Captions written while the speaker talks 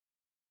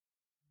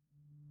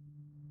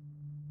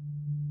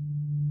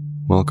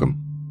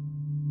Welcome.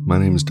 My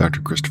name is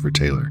Dr. Christopher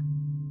Taylor,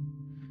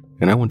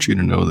 and I want you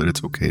to know that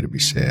it's okay to be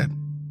sad,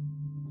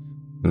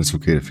 that it's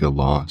okay to feel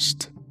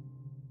lost,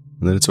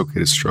 and that it's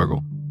okay to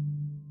struggle.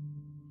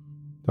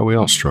 That we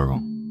all struggle.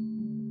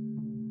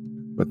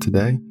 But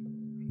today,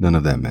 none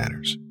of that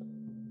matters.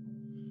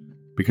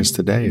 Because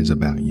today is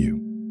about you.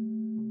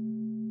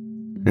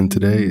 And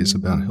today is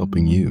about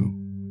helping you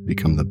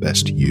become the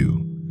best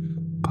you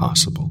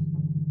possible.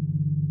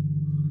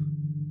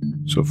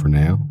 So for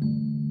now,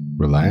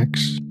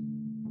 relax,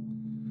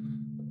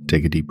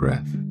 take a deep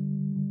breath,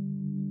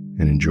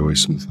 and enjoy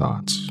some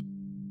thoughts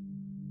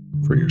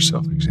for your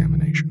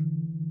self-examination.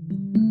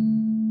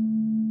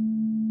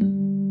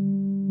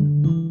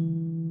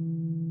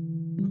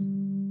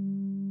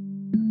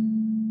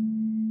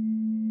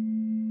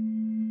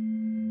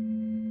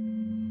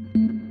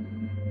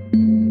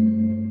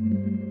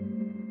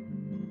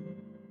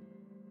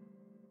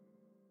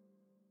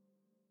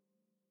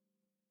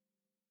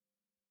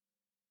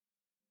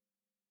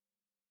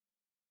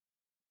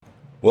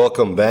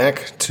 Welcome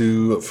back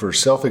to For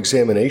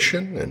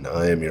Self-Examination, and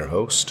I am your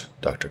host,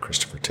 Dr.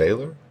 Christopher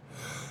Taylor.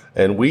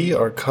 And we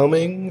are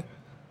coming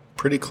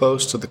pretty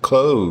close to the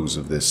close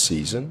of this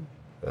season,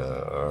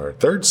 our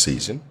third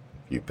season.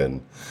 If you've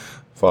been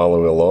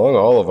following along,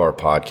 all of our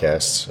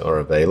podcasts are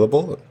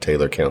available at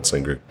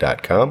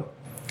TaylorCounselingGroup.com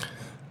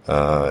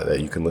that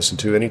you can listen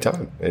to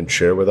anytime and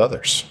share with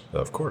others,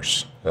 of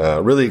course.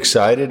 Really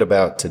excited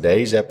about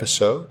today's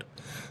episode,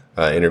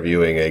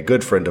 interviewing a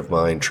good friend of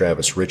mine,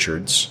 Travis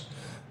Richards.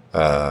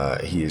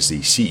 He is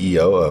the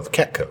CEO of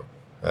Catco,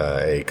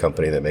 a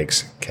company that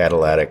makes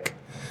catalytic,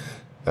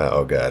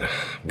 I'm going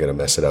to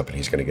mess it up and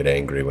he's going to get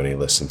angry when he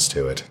listens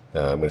to it.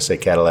 I'm going to say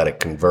catalytic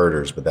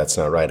converters, but that's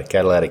not right, a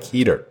catalytic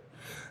heater.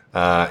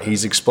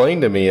 He's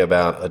explained to me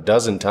about a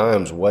dozen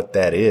times what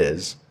that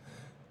is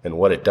and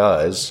what it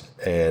does,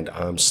 and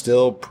I'm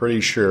still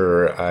pretty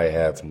sure I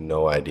have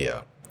no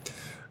idea.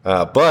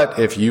 But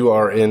if you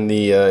are in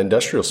the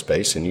industrial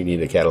space and you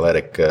need a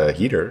catalytic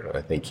heater,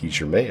 I think he's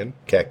your man,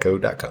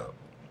 catco.com.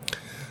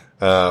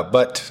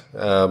 But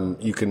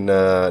you can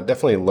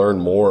definitely learn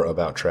more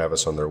about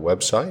Travis on their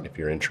website if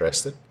you're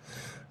interested.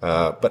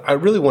 But I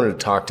really wanted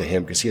to talk to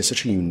him because he has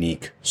such a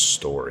unique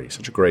story,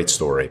 such a great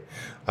story.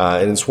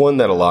 And it's one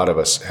that a lot of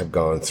us have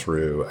gone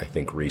through, I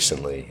think,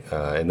 recently,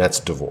 and that's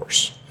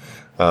divorce.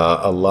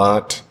 A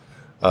lot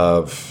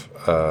of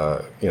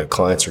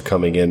clients are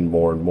coming in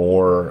more and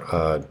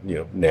more,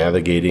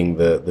 navigating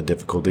the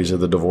difficulties of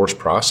the divorce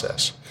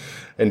process.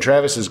 And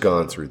Travis has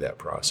gone through that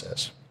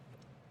process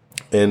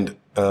and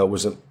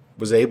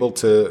was able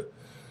to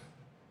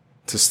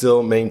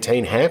still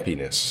maintain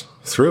happiness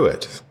through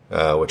it,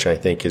 which I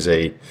think is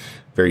a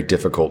very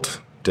difficult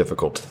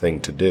thing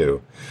to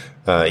do.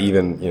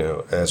 Even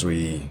as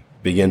we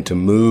begin to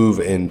move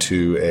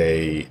into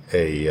a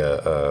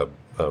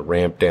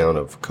ramp down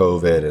of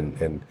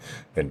COVID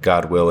and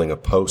God willing, a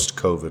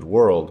post-COVID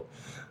world,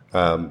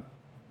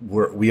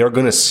 we are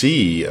going to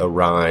see a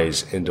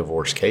rise in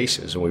divorce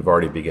cases, and we've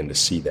already begun to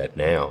see that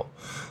now.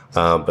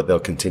 But they'll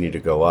continue to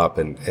go up,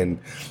 and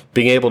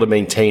being able to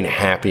maintain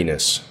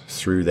happiness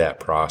through that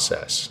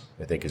process,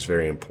 I think, is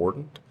very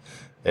important,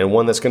 and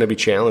one that's going to be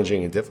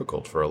challenging and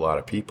difficult for a lot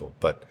of people.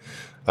 But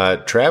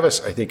Travis,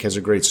 I think, has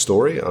a great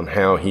story on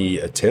how he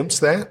attempts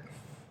that,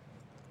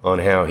 on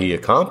how he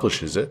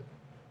accomplishes it,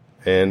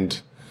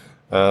 and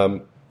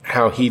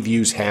how he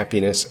views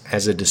happiness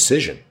as a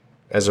decision,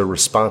 as a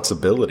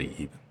responsibility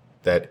even,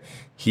 that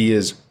he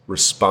is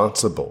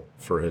responsible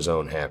for his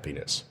own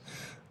happiness,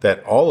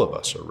 that all of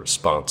us are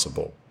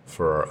responsible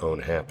for our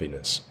own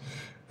happiness,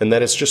 and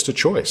that it's just a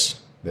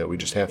choice that we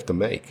just have to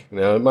make.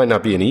 Now, it might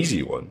not be an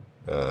easy one,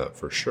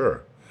 for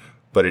sure,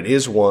 but it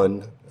is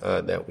one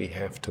that we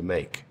have to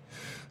make.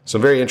 So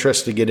I'm very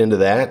interested to get into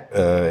that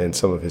and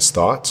some of his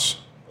thoughts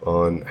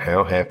on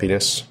how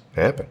happiness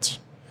happens.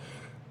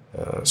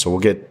 So we'll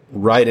get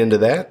right into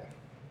that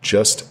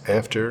just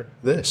after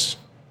this.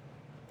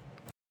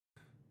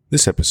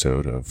 This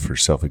episode of For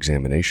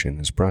Self-Examination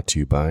is brought to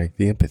you by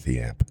the Empathy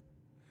app.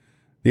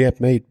 The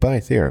app made by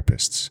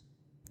therapists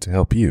to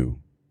help you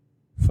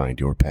find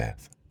your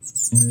path.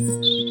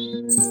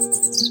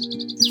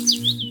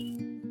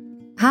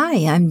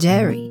 Hi, I'm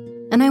Jerry,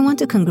 and I want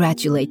to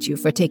congratulate you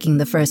for taking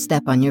the first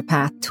step on your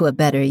path to a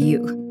better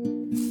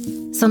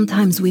you.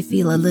 Sometimes we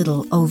feel a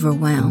little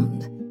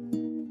overwhelmed.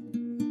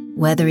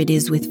 Whether it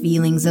is with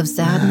feelings of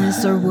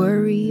sadness or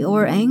worry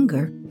or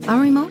anger,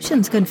 our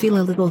emotions can feel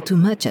a little too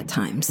much at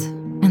times,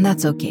 and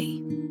that's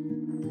okay.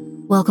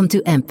 Welcome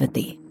to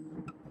Empathy.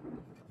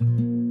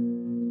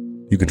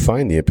 You can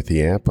find the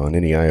Empathy app on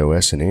any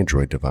iOS and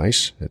Android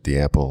device at the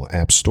Apple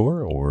App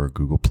Store or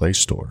Google Play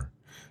Store.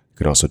 You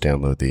can also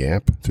download the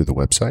app through the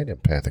website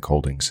at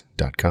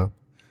empathicholdings.com.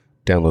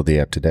 Download the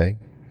app today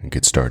and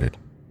get started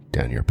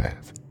down your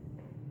path.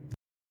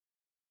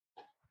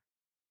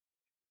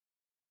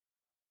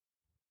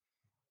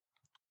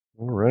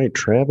 All right,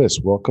 Travis,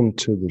 welcome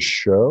to the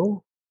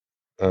show.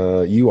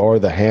 You are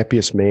the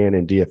happiest man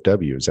in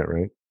DFW, is that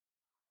right?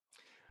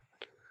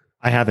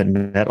 I haven't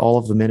met all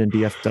of the men in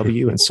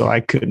DFW, and so I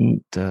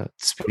couldn't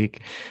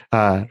speak.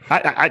 I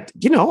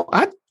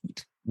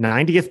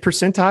 90th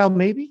percentile,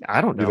 maybe. I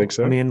don't know. You think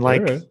so? I mean,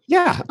 like, right.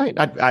 Yeah,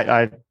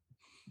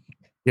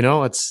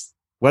 it's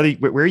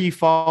where you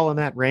fall in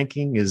that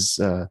ranking is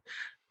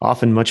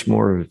often much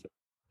more of a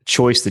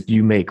choice that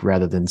you make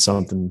rather than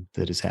something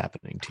that is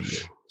happening to you.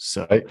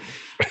 So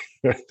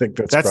I think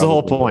that's the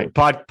whole point.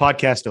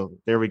 Podcast over.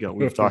 There we go.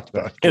 We've talked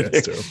about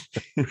it.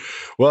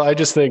 Well, I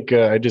just think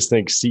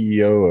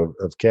CEO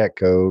of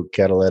Catco,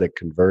 catalytic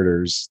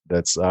converters.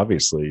 That's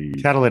obviously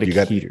catalytic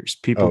heaters.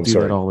 People do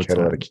that all the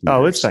time. Heaters.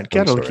 Oh, it's fine.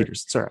 Catalytic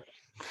heaters. It's all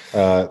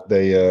right.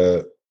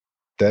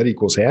 That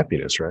equals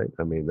happiness, right?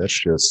 I mean, that's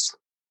just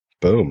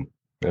boom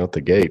out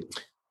the gate.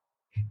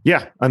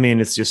 Yeah, I mean,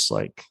 it's just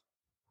like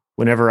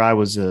whenever I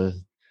was a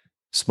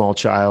small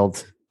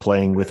child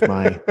playing with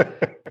my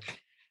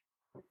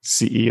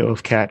CEO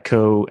of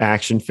Catco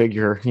action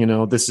figure,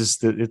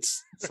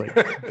 it's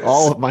like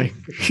all of my,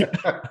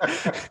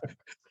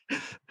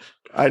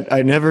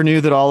 I never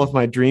knew that all of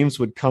my dreams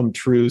would come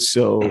true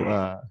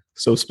so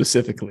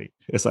specifically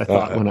as I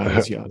thought when I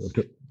was young.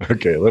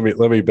 Okay, let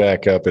me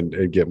back up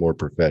and get more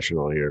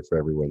professional here for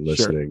everyone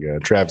listening. Sure.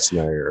 Travis and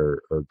I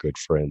are good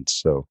friends,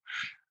 so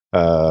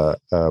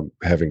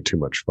having too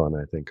much fun,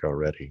 I think,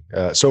 already.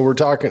 So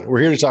we're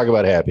here to talk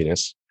about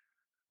happiness.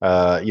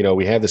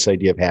 We have this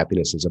idea of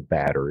happiness as a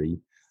battery,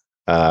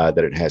 that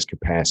it has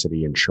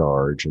capacity and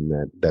charge, and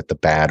that the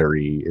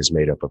battery is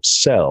made up of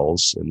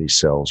cells, and these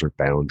cells are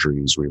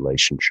boundaries,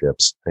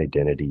 relationships,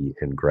 identity,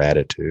 and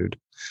gratitude.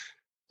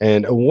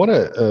 And I want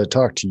to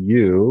talk to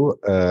you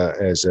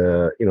as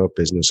a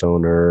business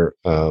owner,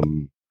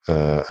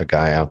 a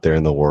guy out there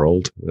in the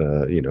world,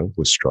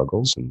 with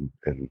struggles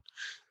and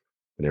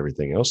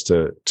everything else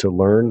to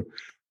learn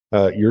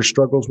your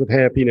struggles with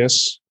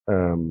happiness.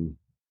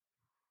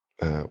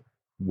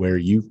 Where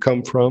you've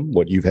come from,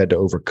 what you've had to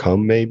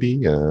overcome,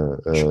 maybe, sure.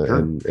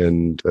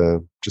 and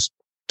just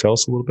tell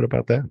us a little bit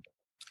about that.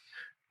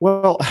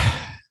 Well,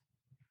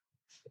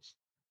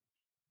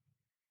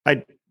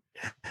 I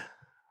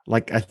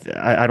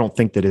don't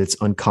think that it's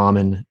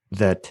uncommon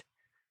that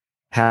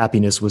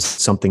happiness was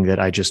something that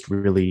I just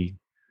really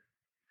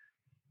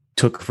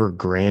took for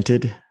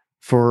granted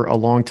for a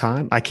long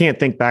time. I can't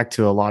think back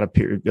to a lot of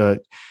periods.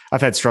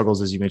 I've had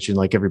struggles, as you mentioned,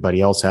 like everybody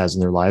else has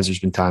in their lives. There's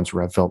been times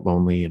where I've felt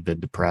lonely and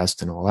been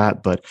depressed and all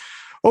that. But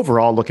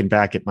overall, looking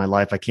back at my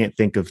life, I can't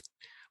think of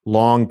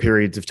long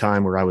periods of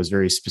time where I was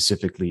very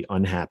specifically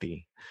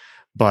unhappy.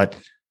 But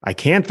I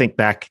can think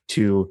back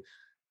to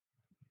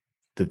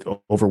the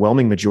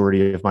overwhelming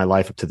majority of my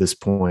life up to this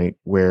point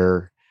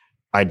where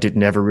I did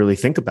never really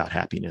think about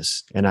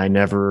happiness. And I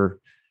never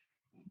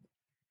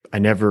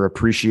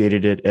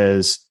appreciated it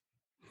as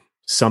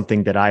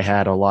something that I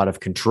had a lot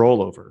of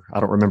control over. I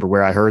don't remember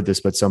where I heard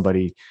this, but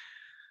somebody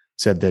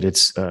said that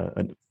it's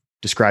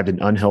described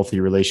an unhealthy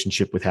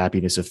relationship with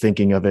happiness, of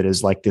thinking of it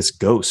as like this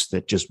ghost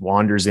that just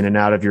wanders in and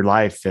out of your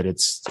life at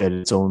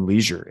its own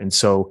leisure. And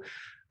so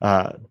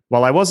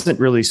while I wasn't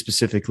really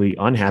specifically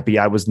unhappy,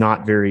 I was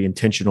not very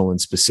intentional and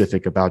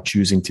specific about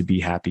choosing to be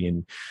happy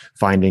and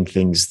finding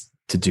things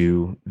to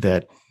do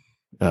that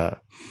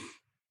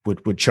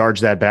would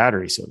charge that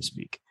battery, so to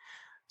speak.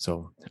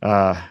 So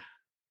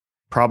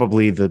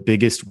probably the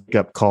biggest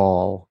wake-up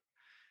call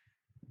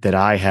that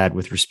I had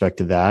with respect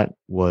to that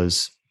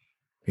was,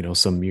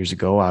 some years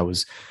ago, I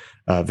was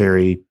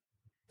very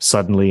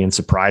suddenly and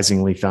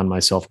surprisingly found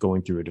myself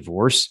going through a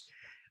divorce,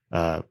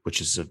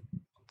 which is a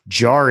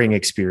jarring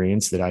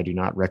experience that I do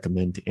not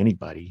recommend to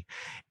anybody.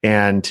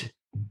 And,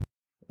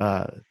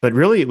 but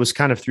really it was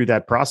kind of through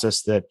that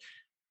process that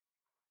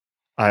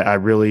I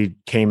really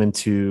came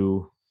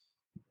into,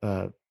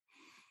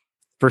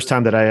 first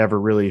time that I ever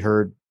really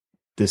heard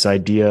this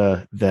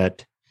idea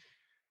that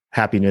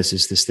happiness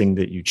is this thing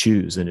that you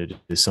choose. And it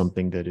is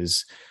something that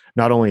is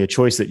not only a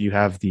choice that you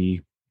have the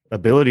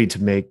ability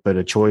to make, but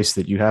a choice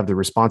that you have the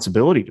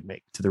responsibility to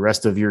make to the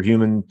rest of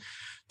the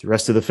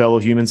rest of the fellow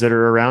humans that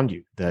are around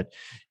you, that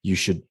you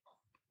should,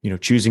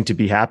 choosing to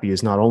be happy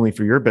is not only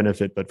for your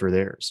benefit, but for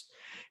theirs.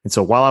 And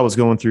so while I was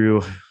going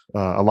through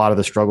a lot of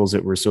the struggles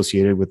that were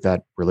associated with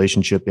that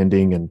relationship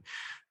ending and,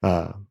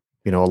 a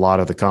lot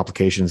of the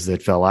complications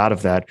that fell out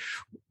of that,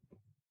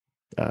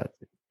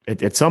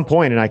 at some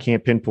point, and I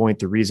can't pinpoint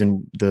the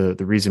reason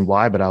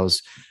why, but I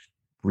was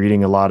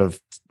doing a lot of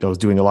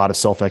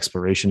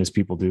self-exploration, as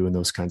people do in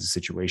those kinds of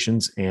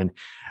situations. And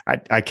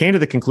I came to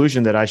the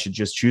conclusion that I should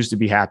just choose to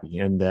be happy,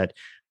 and that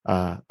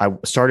I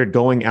started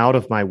going out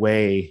of my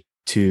way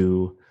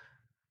to,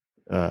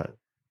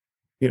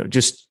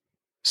 just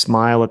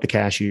smile at the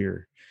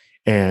cashier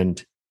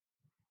and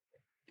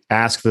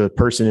ask the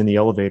person in the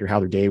elevator how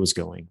their day was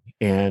going.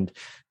 And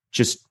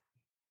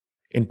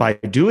by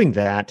doing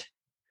that,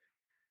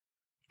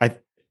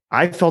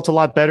 I felt a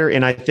lot better.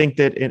 And I think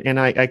that, and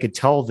I could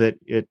tell that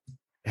it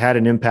had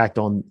an impact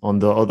on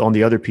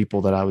the other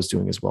people that I was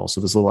doing as well.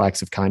 So those little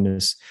acts of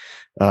kindness,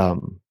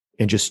 and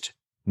just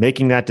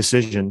making that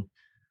decision,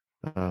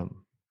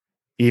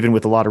 even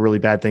with a lot of really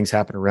bad things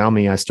happen around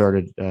me, I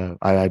started,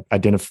 I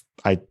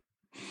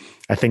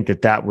I think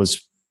that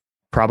was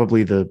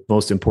probably the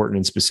most important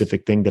and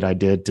specific thing that I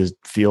did to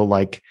feel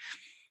like,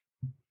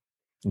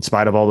 in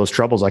spite of all those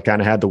troubles, I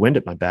kind of had the wind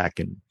at my back,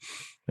 and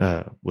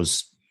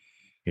was,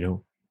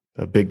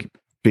 a big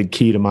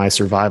key to my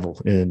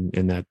survival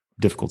in that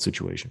difficult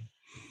situation.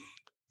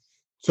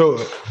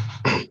 So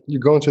you're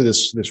going through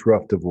this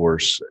rough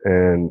divorce,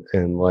 and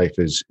life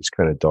is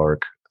kind of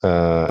dark,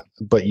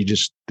 but you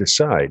just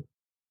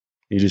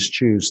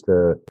choose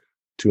to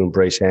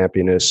embrace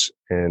happiness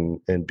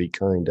and be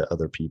kind to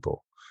other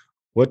people.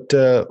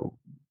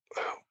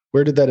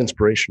 Where did that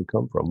inspiration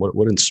come from?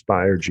 What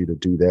inspired you to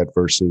do that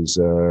versus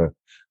to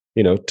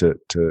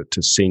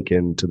sink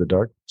into the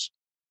darkness?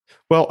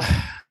 Well,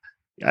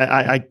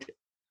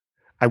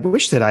 I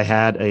wish that I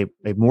had a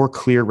more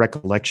clear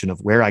recollection of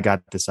where I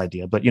got this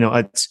idea, but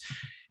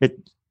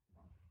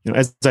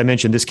as I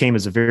mentioned, this came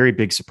as a very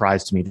big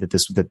surprise to me that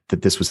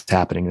this was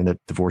happening, and that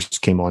divorce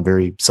came on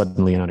very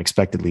suddenly and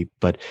unexpectedly.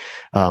 But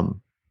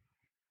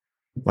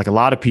like a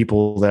lot of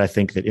people that I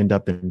think that end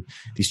up in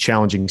these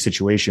challenging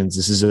situations,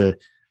 this is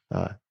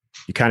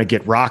you kind of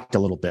get rocked a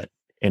little bit,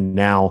 and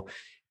now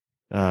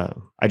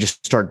I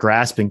just start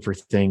grasping for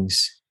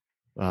things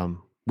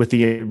with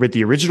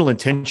the original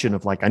intention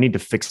of like, I need to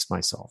fix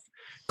myself.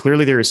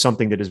 Clearly there is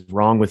something that is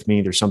wrong with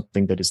me. There's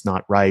something that is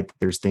not right.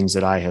 There's things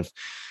that I have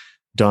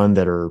done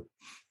that are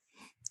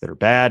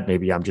bad.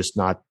 Maybe I'm just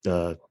not,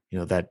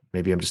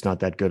 maybe I'm just not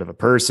that good of a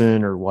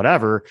person or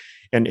whatever.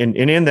 And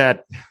in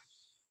that,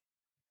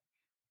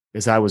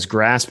 as I was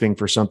grasping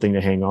for something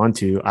to hang on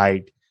to,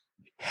 I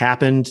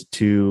happened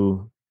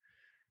to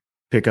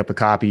pick up a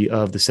copy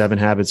of The 7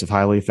 Habits of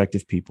Highly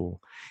Effective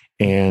People.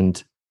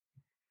 And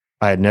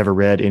I had never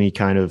read any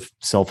kind of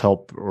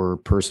self-help or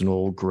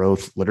personal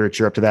growth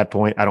literature up to that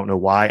point. I don't know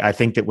why. I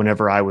think that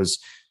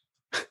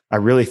I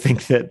really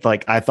think that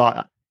like, I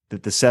thought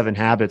that the 7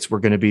 habits were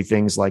going to be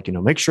things like,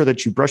 make sure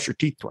that you brush your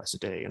teeth twice a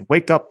day and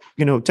wake up,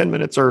 10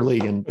 minutes early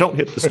and don't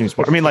hit the snooze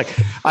button. I mean, like,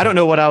 I don't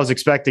know what I was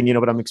expecting,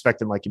 but I'm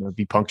expecting like,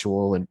 be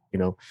punctual and,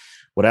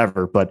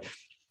 whatever, but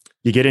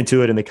you get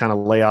into it and they kind of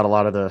lay out a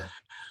lot of the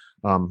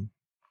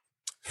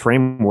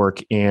framework.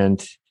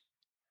 And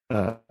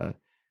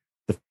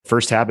the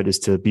first habit is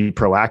to be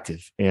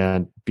proactive,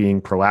 and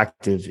being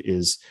proactive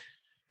is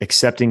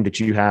accepting that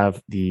you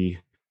have the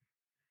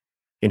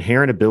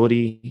inherent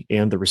ability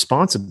and the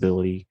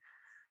responsibility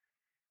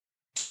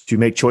to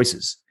make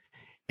choices,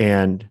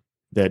 and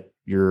that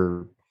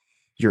your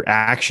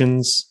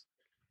actions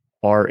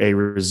are a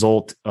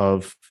result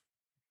of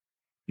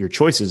your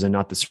choices and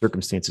not the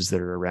circumstances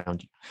that are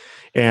around you.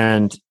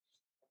 And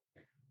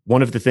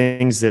one of the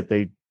things that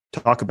they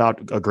talk about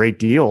a great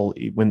deal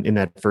when in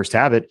that first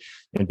habit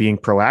and being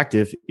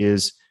proactive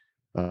is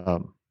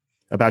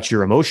about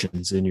your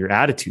emotions and your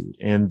attitude,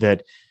 and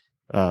that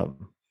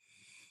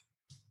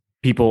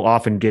people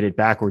often get it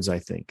backwards. I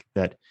think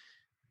that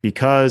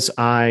because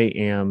I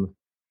am,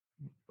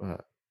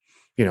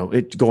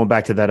 going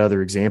back to that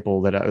other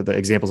example the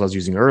examples I was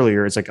using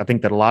earlier, it's like, I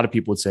think that a lot of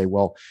people would say,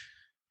 well,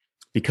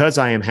 because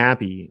I am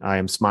happy, I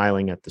am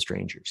smiling at the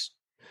strangers,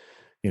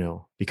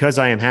 because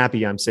I am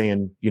happy, I'm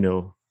saying,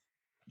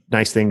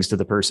 nice things to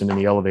the person in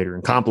the elevator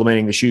and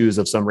complimenting the shoes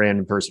of some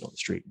random person on the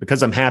street.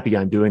 Because I'm happy,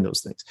 I'm doing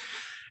those things.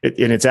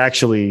 And it's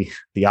actually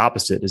the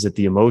opposite, is that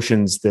the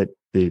emotions that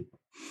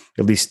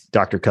at least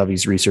Dr.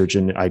 Covey's research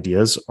and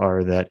ideas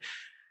are that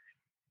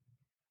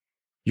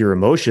your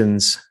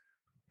emotions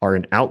are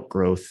an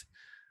outgrowth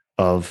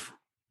of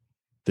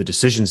the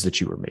decisions that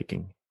you were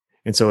making.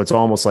 And so it's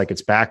almost like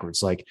it's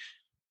backwards. Like,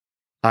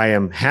 I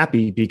am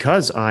happy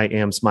because I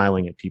am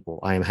smiling at people.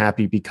 I am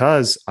happy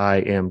because I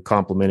am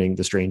complimenting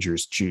the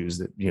strangers' shoes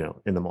that,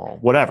 in the mall,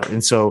 whatever.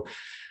 And so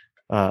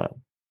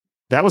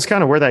that was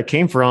kind of where that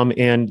came from.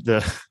 And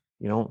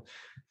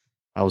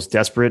I was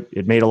desperate.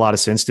 It made a lot of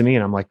sense to me.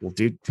 And I'm like, well,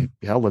 dude,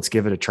 hell, let's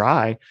give it a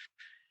try.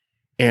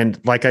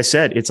 And like I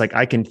said, it's like,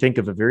 I can think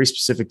of a very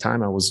specific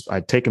time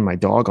I'd taken my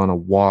dog on a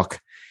walk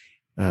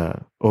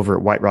over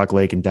at White Rock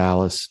Lake in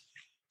Dallas.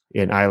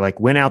 And I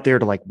went out there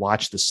to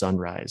watch the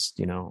sunrise.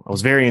 I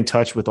was very in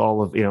touch with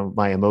all of,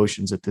 my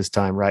emotions at this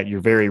time, right? You're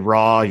very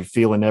raw, you're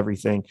feeling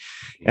everything.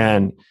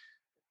 And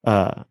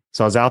so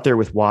I was out there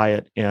with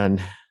Wyatt,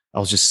 and I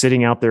was just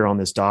sitting out there on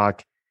this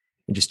dock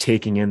and just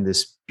taking in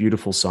this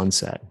beautiful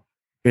sunset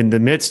in the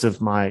midst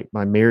of my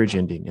marriage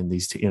ending and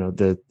these,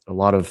 a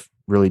lot of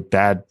really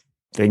bad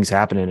things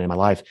happening in my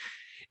life.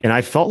 And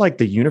I felt like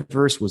the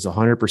universe was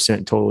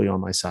 100% totally on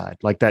my side.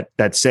 Like that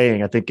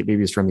saying, I think it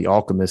maybe is from The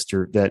Alchemist,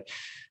 or that,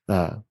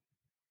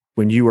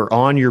 when you are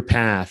on your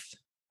path,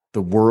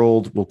 the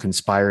world will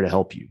conspire to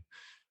help you,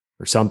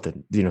 or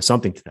something,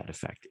 something to that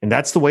effect. And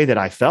that's the way that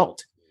I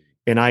felt.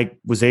 And I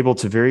was able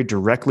to very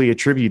directly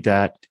attribute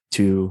that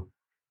to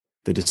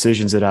the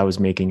decisions that I was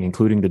making,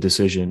 including the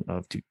decision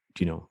of to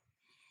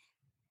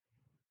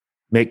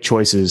make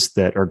choices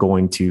that are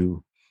going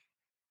to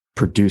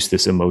produce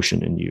this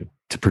emotion in you,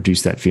 to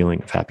produce that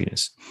feeling of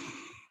happiness.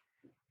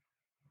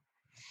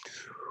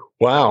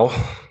 Wow.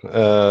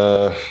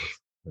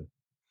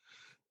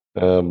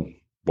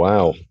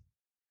 Wow.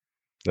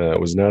 I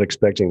was not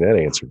expecting that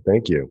answer.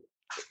 Thank you.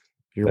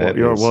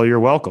 You're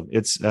welcome.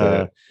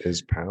 That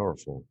is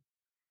powerful.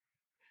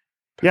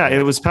 Yeah,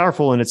 it was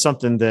powerful. And it's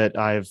something that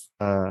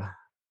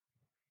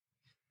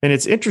and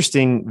it's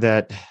interesting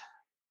that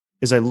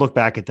as I look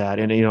back at that,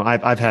 and,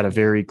 I've had a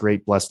very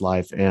great, blessed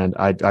life. And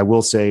I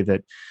will say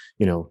that,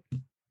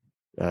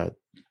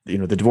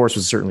 the divorce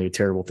was certainly a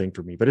terrible thing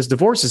for me, but as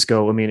divorces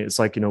go, I mean, it's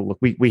like, look,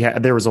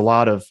 there was a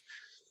lot of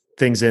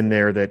things in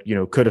there that,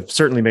 could have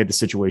certainly made the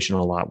situation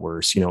a lot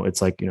worse.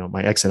 It's like,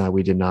 my ex and I,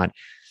 we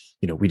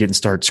didn't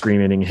start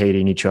screaming and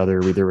hating each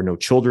other. There were no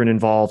children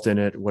involved in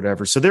it,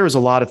 whatever. So there was a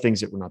lot of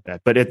things that were not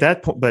bad, but at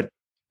that point,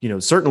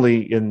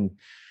 certainly in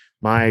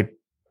my,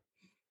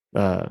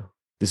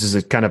 this is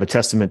a kind of a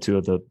testament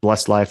to the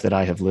blessed life that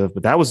I have lived,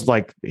 but that was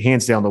like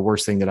hands down the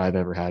worst thing that I've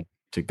ever had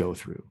to go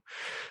through.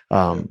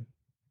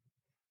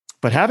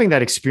 But having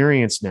that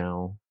experience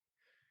now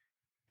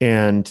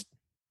and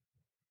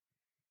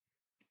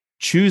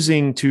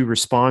choosing to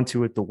respond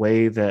to it the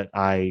way that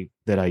I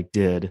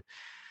did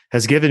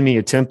has given me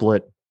a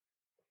template.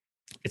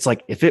 It's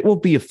like, if it will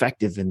be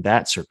effective in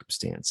that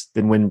circumstance,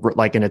 then when,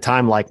 like, in a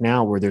time like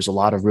now where there's a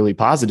lot of really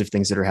positive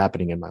things that are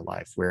happening in my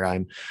life, where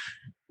I'm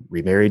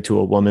remarried to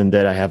a woman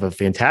that I have a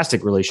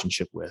fantastic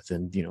relationship with,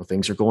 and,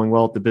 things are going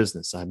well at the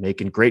business. I'm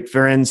making great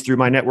friends through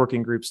my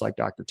networking groups like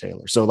Dr.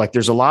 Taylor. So, like,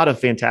 there's a lot of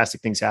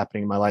fantastic things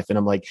happening in my life. And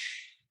I'm like,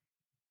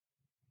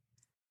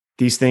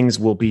 these things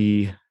will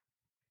be,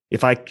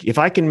 if I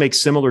can make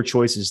similar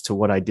choices to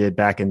what I did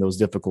back in those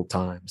difficult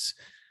times,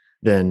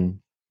 then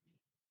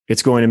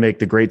it's going to make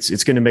the great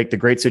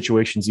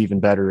situations even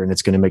better. And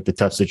it's going to make the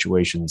tough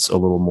situations a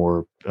little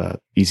more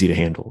easy to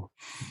handle.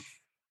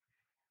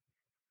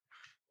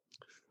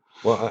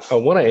 Well, I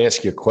want to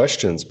ask you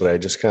questions, but I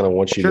just kind of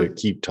want you to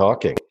keep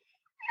talking.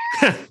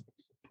 Okay.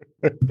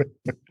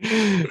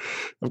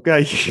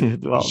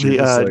 Well,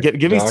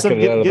 give me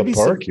some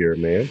park here,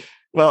 man.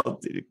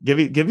 Well,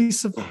 give me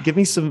some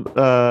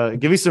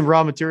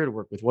raw material to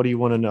work with. What do you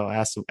want to know?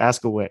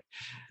 Ask away.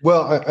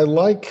 Well, I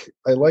like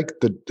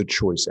the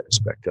choice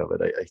aspect of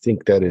it. I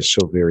think that is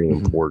so very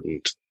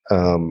important,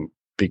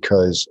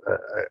 because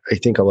I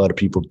think a lot of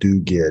people do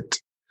get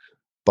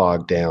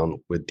bogged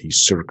down with the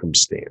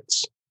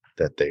circumstance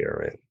that they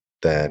are in,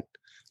 that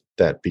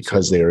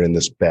because they are in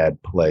this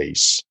bad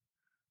place,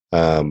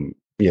 that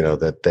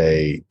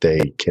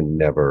they can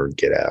never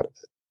get out of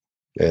it,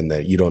 and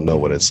that you don't know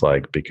what it's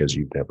like because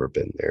you've never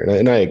been there.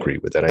 And I agree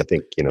with that. I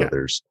think,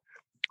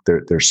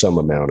 there's some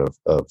amount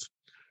of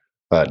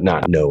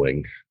not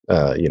knowing,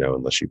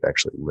 unless you've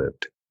actually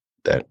lived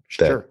that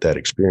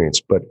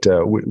experience. But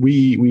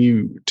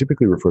we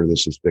typically refer to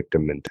this as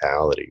victim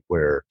mentality,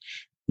 where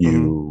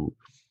you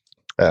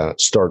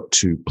start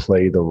to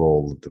play the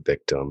role of the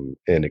victim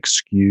and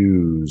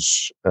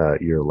excuse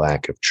your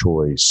lack of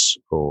choice,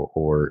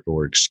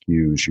 or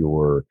excuse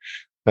your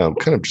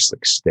kind of just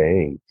like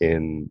staying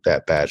in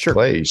that bad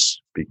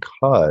place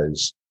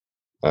because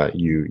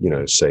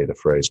you say the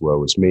phrase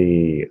 "woe is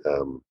me."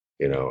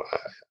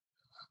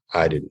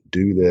 I didn't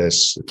do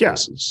this.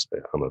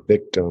 I'm a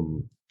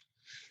victim.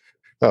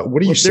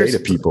 What do you say to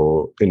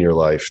people in your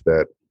life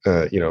that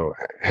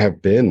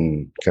have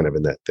been kind of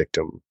in that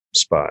victim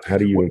spot? How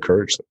do you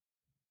encourage them?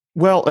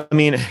 Well, I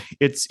mean,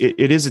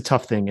 it is a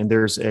tough thing, and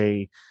there's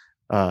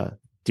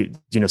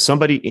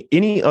somebody,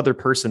 any other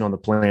person on the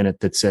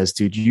planet that says,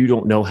 dude, you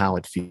don't know how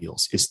it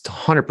feels, is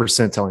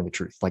 100% telling the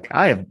truth. Like,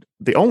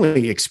 the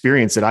only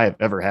experience that I have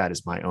ever had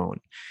is my own.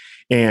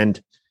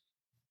 And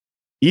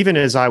even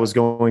as I was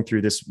going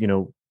through this,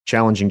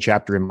 challenging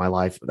chapter in my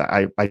life,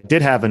 I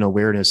did have an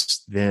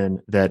awareness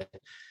then that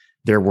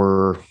there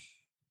were,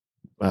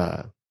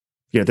 that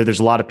there's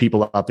a lot of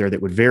people out there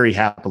that would very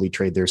happily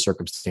trade their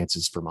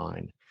circumstances for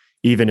mine,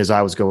 even as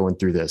I was going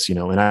through this,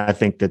 and I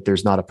think that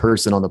there's not a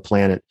person on the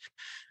planet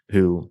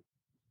who,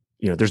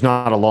 there's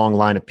not a long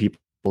line of people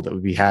that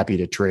would be happy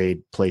to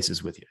trade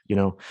places with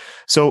you,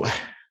 So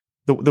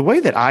the way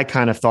that I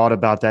kind of thought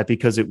about that,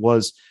 because it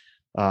was,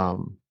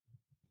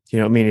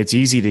 it's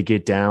easy to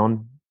get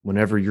down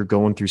whenever you're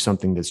going through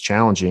something that's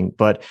challenging,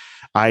 but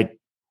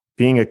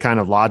being a kind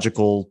of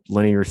logical,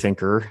 linear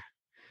thinker,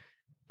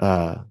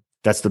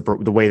 that's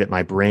the way that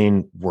my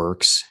brain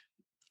works.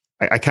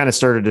 I kind of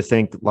started to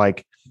think,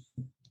 like,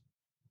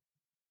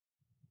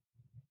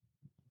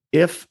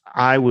 if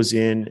I was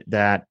in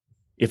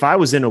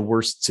a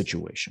worse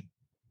situation,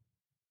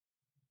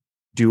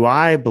 do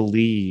I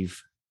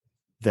believe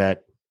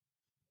that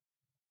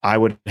I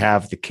would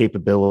have the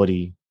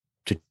capability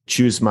to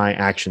choose my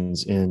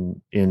actions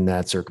in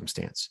that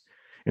circumstance?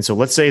 And so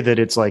let's say that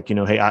it's like,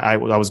 hey, I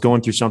was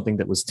going through something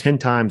that was 10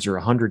 times or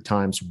 100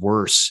 times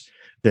worse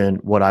than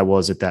what I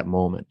was at that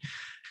moment.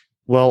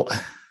 Well,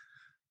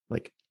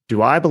 like,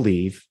 do I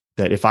believe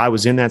that if I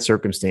was in that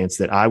circumstance,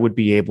 that I would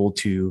be able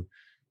to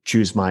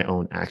choose my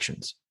own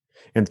actions?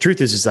 And the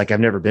truth is like, I've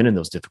never been in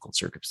those difficult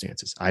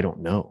circumstances. I don't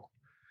know,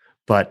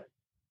 but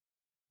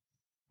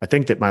I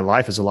think that my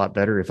life is a lot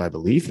better if I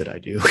believe that I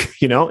do.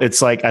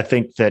 It's like, I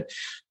think that,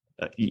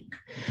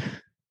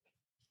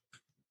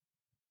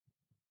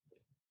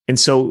 and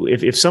so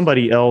if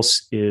somebody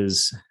else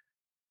is,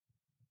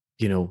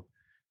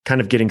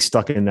 kind of getting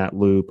stuck in that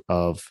loop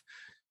of,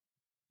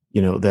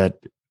 that,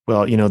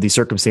 well, these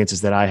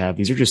circumstances that I have,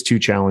 these are just too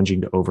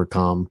challenging to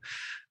overcome.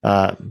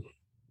 I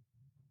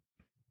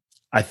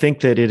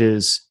think that it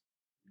is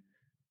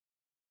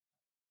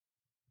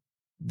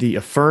the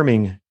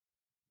affirming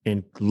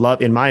and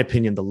love, in my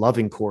opinion, the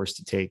loving course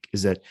to take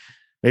is that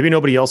maybe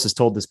nobody else has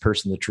told this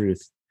person the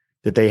truth,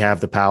 that they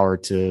have the power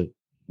to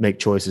make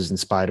choices in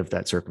spite of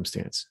that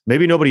circumstance.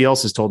 Maybe nobody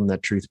else has told them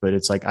that truth, but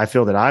it's like, I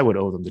feel that I would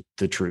owe them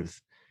the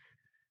truth.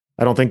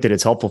 I don't think that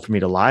it's helpful for me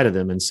to lie to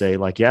them and say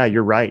like, yeah,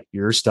 you're right.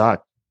 You're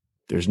stuck.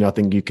 There's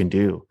nothing you can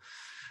do.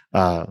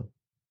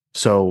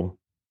 So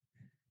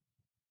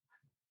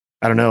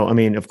I don't know. I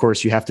mean, of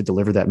course you have to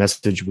deliver that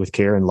message with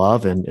care and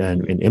love and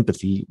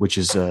empathy, which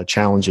is a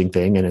challenging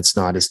thing. And it's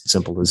not as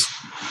simple as,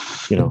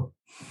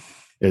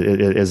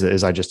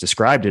 as I just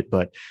described it.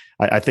 But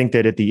I think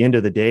that at the end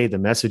of the day, the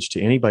message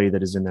to anybody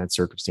that is in that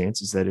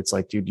circumstance is that it's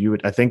like,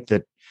 dude, I think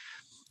that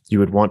you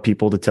would want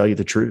people to tell you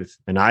the truth.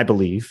 And I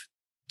believe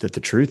that the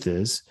truth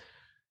is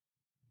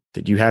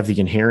that you have the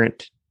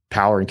inherent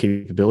power and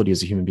capability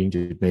as a human being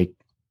to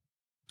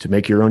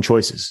make your own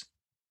choices,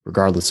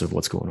 regardless of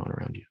what's going on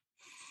around you.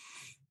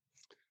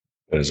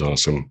 That is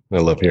awesome. I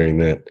love hearing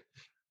that.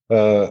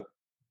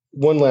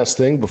 One last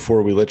thing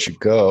before we let you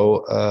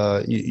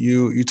go.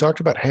 You talked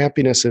about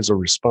happiness as a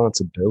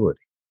responsibility.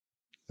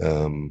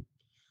 I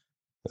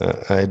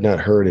had not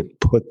heard it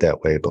put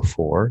that way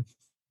before.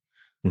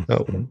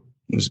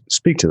 Mm-hmm.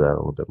 Speak to that a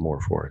little bit more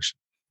for us.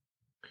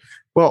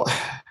 Well,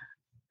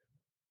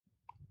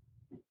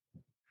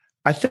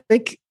 I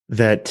think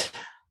that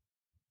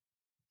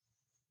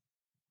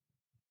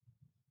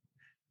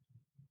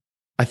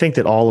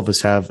all of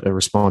us have a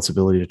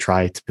responsibility to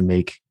try to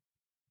make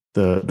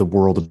the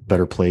world a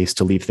better place,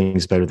 to leave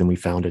things better than we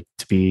found it,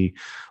 to be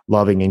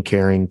loving and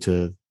caring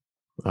to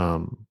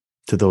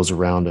those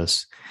around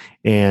us.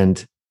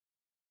 And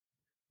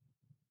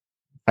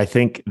I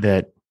think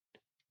that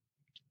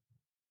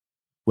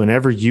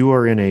whenever you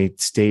are in a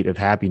state of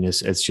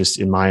happiness, it's just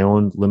in my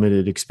own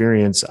limited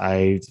experience,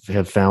 I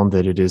have found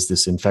that it is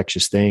this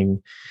infectious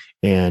thing,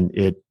 and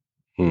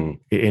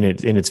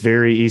it's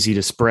very easy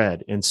to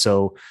spread. And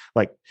so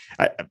like,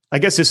 I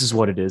guess this is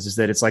what it is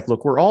that it's like,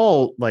 look, we're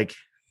all like,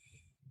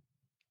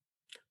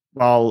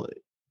 while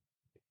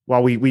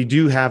we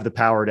do have the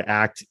power to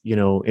act,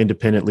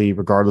 independently,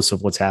 regardless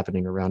of what's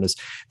happening around us,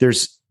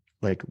 there's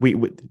like,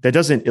 that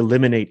doesn't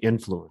eliminate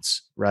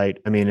influence, right?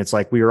 I mean, it's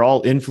like, we are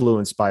all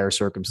influenced by our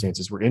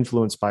circumstances. We're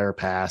influenced by our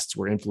pasts.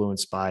 We're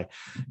influenced by,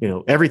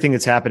 everything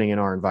that's happening in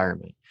our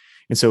environment.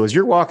 And so as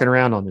you're walking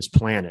around on this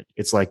planet,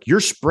 it's like, you're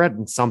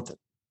spreading something.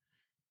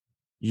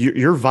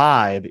 Your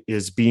vibe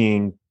is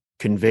being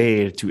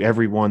conveyed to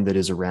everyone that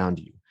is around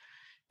you.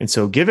 And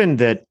so given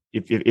that,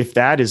 if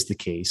that is the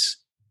case,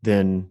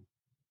 then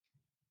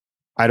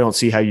I don't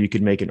see how you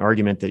could make an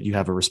argument that you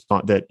have a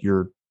response, that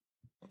your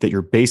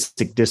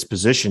basic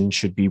disposition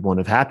should be one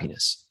of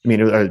happiness. I mean,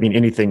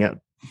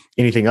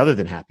 anything other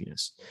than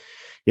happiness.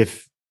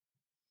 If,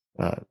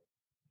 can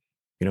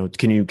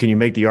you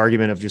make the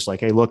argument of just like,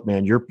 hey, look,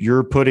 man, you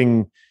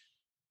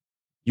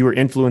are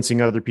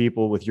influencing other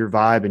people with your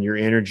vibe and your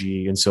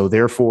energy. And so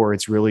therefore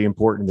it's really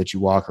important that you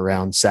walk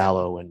around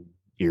sallow and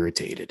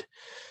irritated.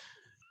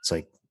 It's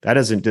like, that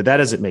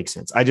doesn't make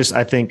sense. I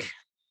think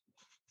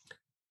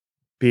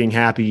being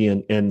happy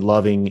and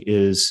loving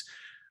is,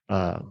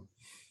 I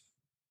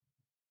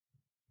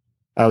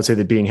would say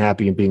that being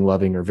happy and being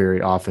loving are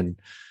very often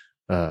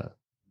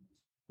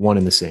one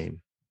and the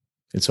same.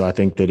 And so I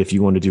think that if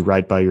you want to do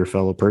right by your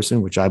fellow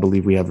person, which I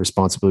believe we have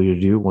responsibility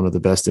to do, one of the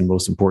best and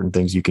most important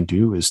things you can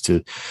do is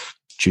to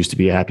choose to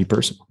be a happy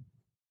person.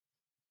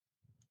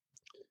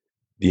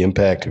 The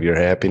impact of your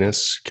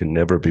happiness can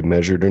never be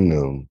measured or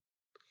known.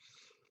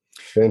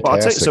 Fantastic. Well,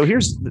 I'll tell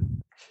you,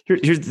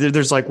 so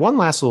there's like one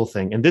last little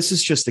thing, and this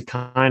is just the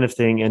kind of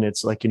thing, and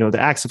it's like, the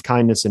acts of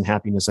kindness and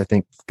happiness, I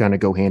think, kind of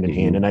go hand in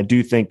hand. And I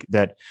do think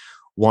that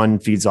one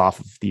feeds off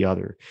of the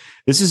other.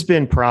 This has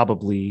been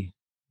probably,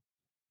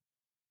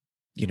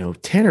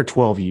 10 or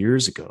 12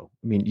 years ago.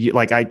 I mean,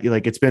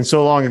 it's been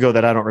so long ago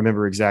that I don't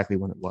remember exactly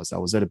when it was. I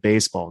was at a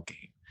baseball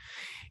game,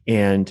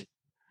 and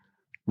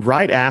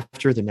right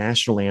after the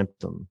national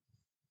anthem,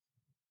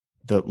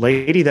 the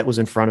lady that was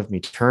in front of me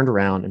turned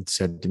around and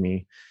said to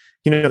me,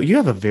 you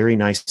have a very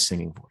nice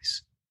singing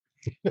voice.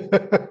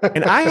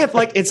 And I have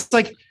it's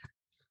like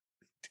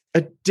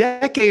a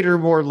decade or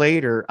more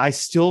later, I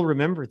still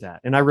remember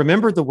that. And I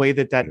remember the way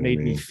that made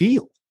me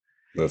feel.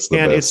 That's the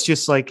best. It's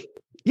just like,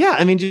 yeah,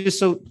 I mean, just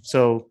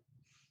so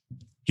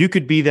you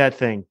could be that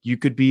thing. You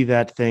could be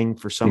that thing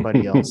for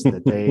somebody else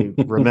that they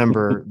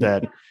remember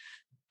that,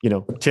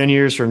 10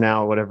 years from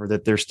now or whatever,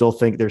 that there's still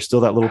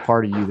that little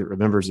part of you that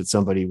remembers that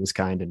somebody was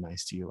kind and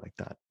nice to you like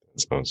that.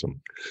 That's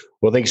awesome.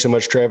 Well, thank you so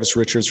much, Travis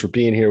Richards, for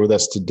being here with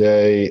us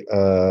today.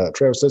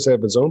 Travis does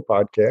have his own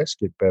podcast,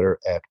 Get Better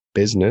at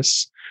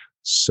Business.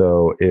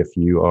 So if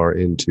you are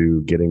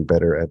into getting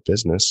better at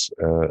business,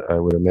 I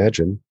would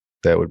imagine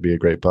that would be a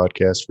great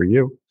podcast for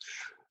you.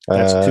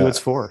 That's who it's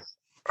for.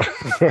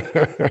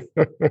 I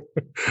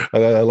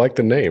like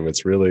the name.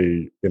 It's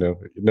really,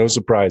 no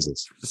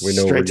surprises. We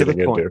know Straight what to we're the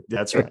getting point. into.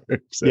 That's right.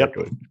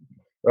 Exactly. Yep.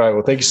 All right.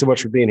 Well, thank you so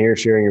much for being here,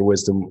 sharing your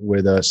wisdom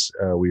with us.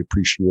 We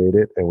appreciate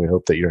it, and we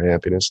hope that your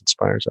happiness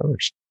inspires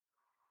others.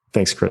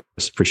 Thanks, Chris.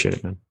 Appreciate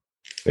it, man.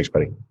 Thanks,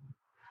 buddy.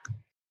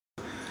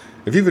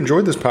 If you've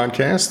enjoyed this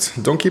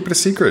podcast, don't keep it a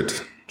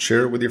secret.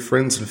 Share it with your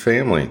friends and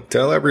family.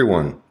 Tell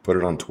everyone. Put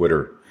it on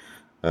Twitter.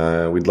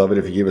 We'd love it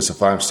if you give us a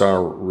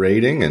 5-star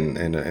rating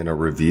and a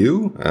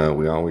review.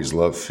 We always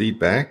love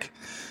feedback.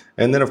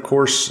 And then, of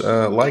course,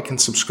 like and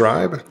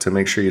subscribe to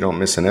make sure you don't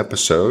miss an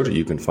episode.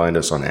 You can find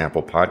us on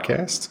Apple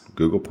Podcasts,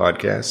 Google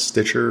Podcasts,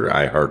 Stitcher,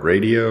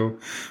 iHeartRadio,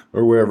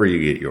 or wherever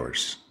you get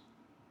yours.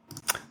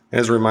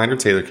 As a reminder,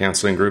 Taylor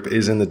Counseling Group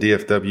is in the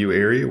DFW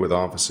area with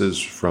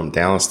offices from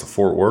Dallas to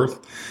Fort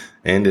Worth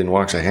and in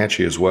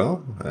Waxahachie as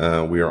well.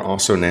 We are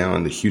also now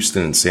in the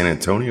Houston and San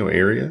Antonio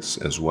areas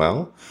as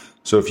well.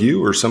 So if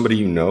you or somebody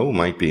you know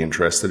might be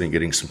interested in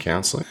getting some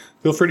counseling,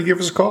 feel free to give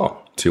us a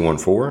call,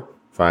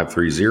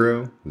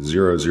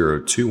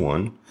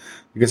 214-530-0021.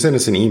 You can send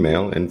us an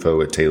email,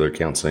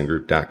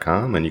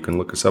 info@taylorcounselinggroup.com, and you can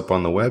look us up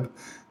on the web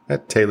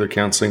at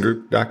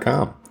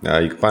taylorcounselinggroup.com.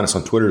 You can find us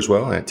on Twitter as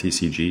well at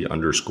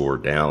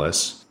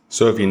TCG_Dallas.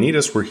 So if you need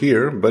us, we're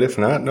here, but if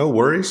not, no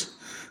worries.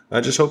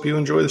 I just hope you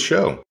enjoy the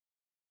show.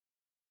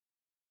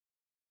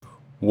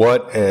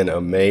 What an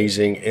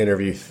amazing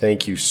interview.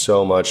 Thank you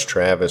so much,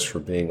 Travis, for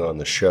being on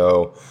the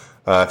show.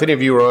 If any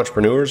of you are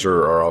entrepreneurs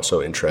or are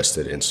also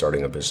interested in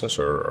starting a business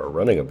or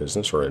running a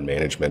business or in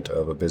management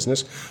of a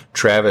business,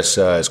 Travis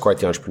is quite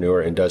the entrepreneur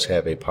and does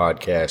have a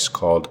podcast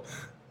called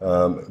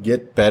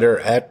Get Better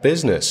at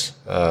Business.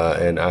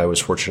 And I was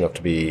fortunate enough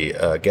to be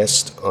a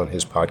guest on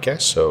his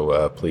podcast.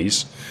 So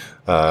please,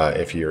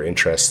 if you're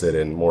interested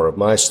in more of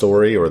my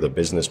story or the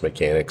business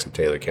mechanics of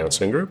Taylor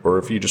Counseling Group, or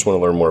if you just want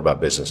to learn more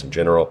about business in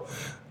general,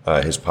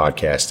 his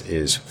podcast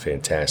is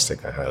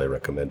fantastic. I highly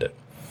recommend it.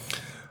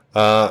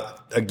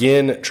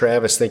 Again,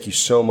 Travis, thank you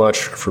so much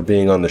for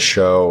being on the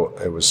show.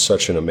 It was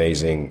such an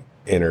amazing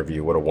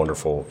interview. What a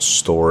wonderful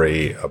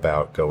story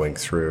about going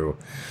through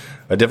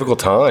a difficult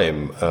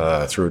time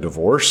through a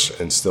divorce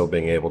and still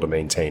being able to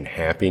maintain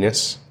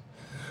happiness.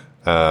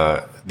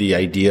 The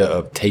idea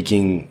of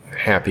taking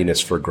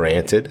happiness for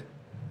granted,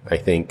 I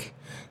think,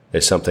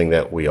 is something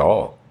that we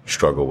all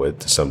struggle with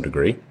to some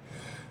degree,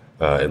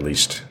 at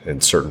least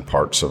in certain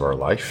parts of our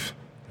life.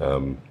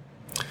 And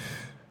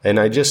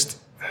I just,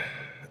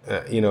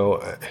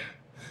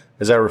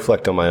 as I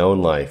reflect on my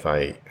own life,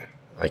 I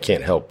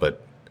can't help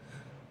but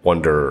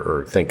wonder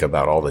or think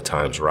about all the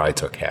times where I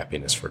took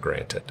happiness for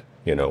granted,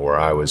 where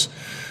I was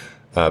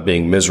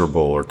being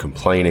miserable or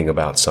complaining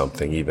about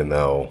something, even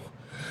though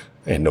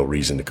I had no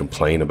reason to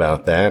complain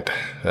about that.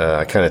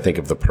 I kind of think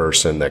of the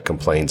person that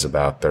complains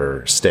about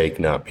their steak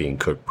not being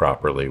cooked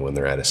properly when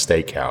they're at a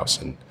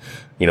steakhouse. And,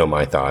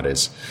 my thought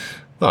is,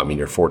 well,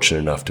 you're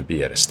fortunate enough to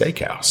be at a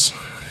steakhouse,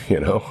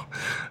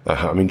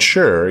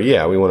 sure,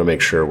 yeah, we want to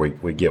make sure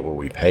we get what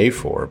we pay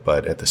for.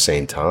 But at the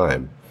same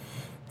time,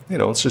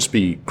 let's just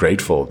be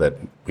grateful that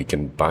we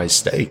can buy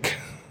steak.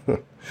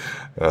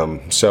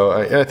 So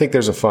I think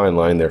there's a fine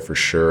line there for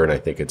sure. And I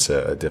think it's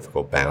a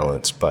difficult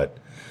balance, but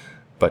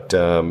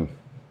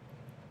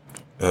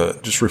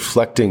just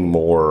reflecting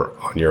more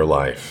on your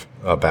life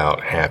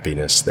about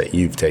happiness that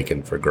you've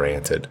taken for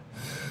granted.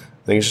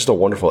 I think it's just a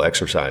wonderful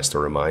exercise to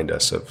remind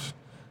us of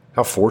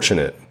how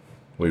fortunate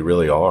we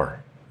really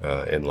are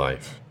in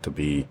life to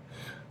be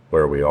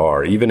where we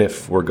are, even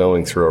if we're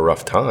going through a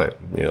rough time.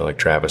 Like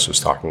Travis was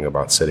talking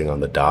about sitting on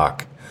the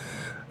dock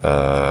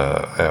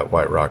at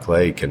White Rock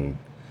Lake and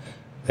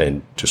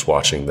just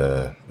watching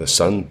the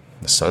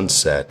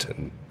sunset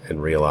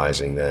and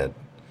realizing that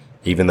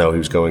even though he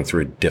was going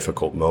through a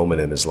difficult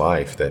moment in his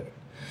life, that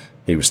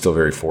he was still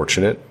very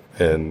fortunate,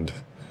 and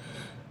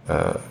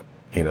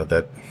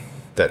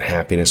that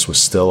happiness was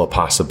still a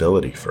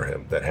possibility for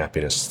him. That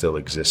happiness still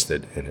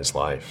existed in his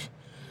life,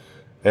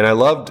 and I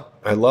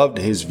loved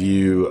his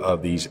view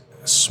of these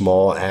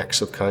small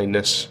acts of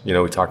kindness.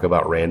 We talk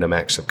about random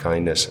acts of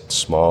kindness and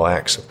small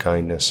acts of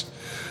kindness,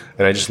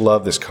 and I just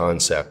love this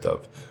concept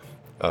of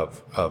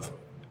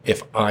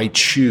if I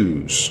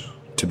choose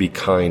to be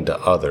kind to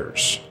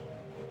others,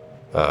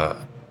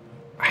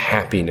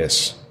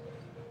 happiness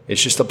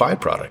is just a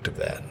byproduct of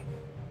that.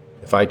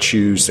 If I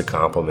choose to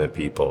compliment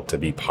people, to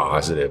be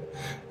positive,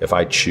 if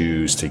I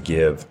choose to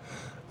give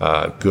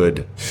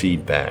good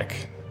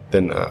feedback,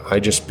 then I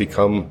just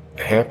become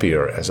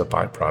happier as a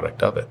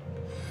byproduct of it.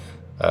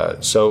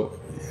 So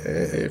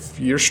if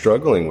you're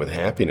struggling with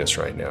happiness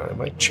right now, I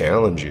might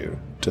challenge you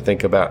to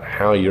think about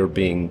how you're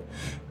being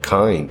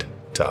kind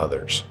to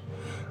others,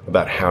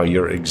 about how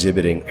you're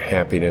exhibiting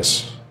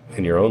happiness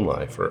in your own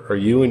life. Are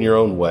you in your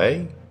own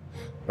way?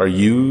 Are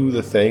you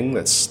the thing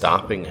that's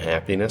stopping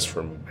happiness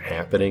from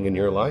happening in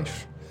your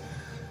life?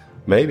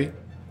 Maybe.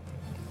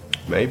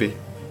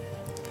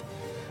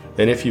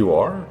 And if you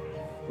are,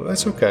 well,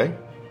 that's okay.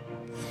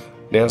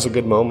 Now's a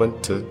good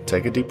moment to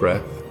take a deep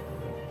breath,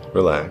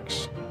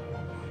 relax,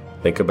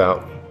 think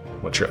about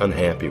what you're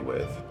unhappy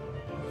with,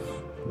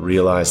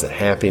 Realize that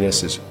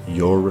happiness is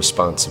your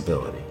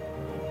responsibility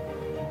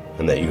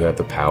and that you have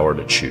the power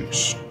to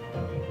choose.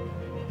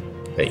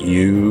 That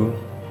you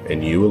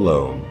and you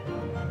alone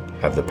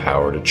have the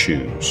power to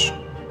choose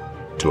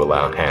to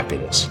allow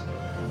happiness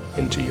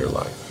into your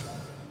life.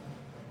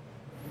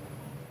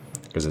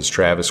 Because as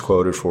Travis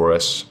quoted for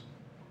us,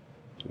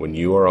 when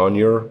you are on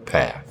your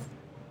path,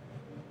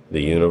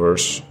 the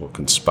universe will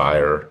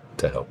conspire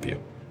to help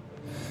you.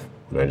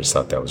 And I just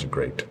thought that was a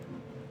great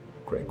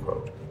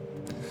quote.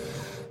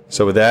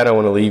 So with that, I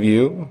want to leave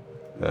you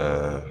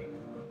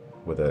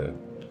with a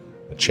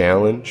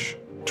challenge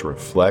to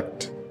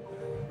reflect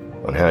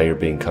on how you're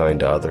being kind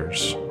to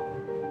others,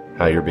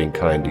 how you're being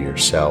kind to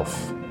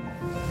yourself,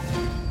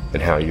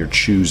 and how you're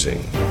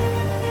choosing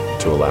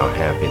to allow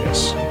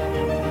happiness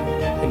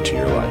into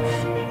your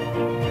life.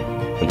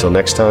 Until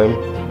next time,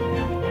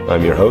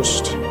 I'm your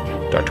host,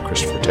 Dr.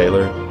 Christopher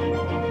Taylor,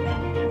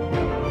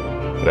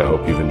 and I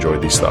hope you've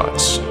enjoyed these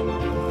thoughts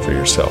for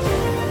your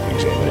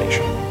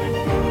self-examination.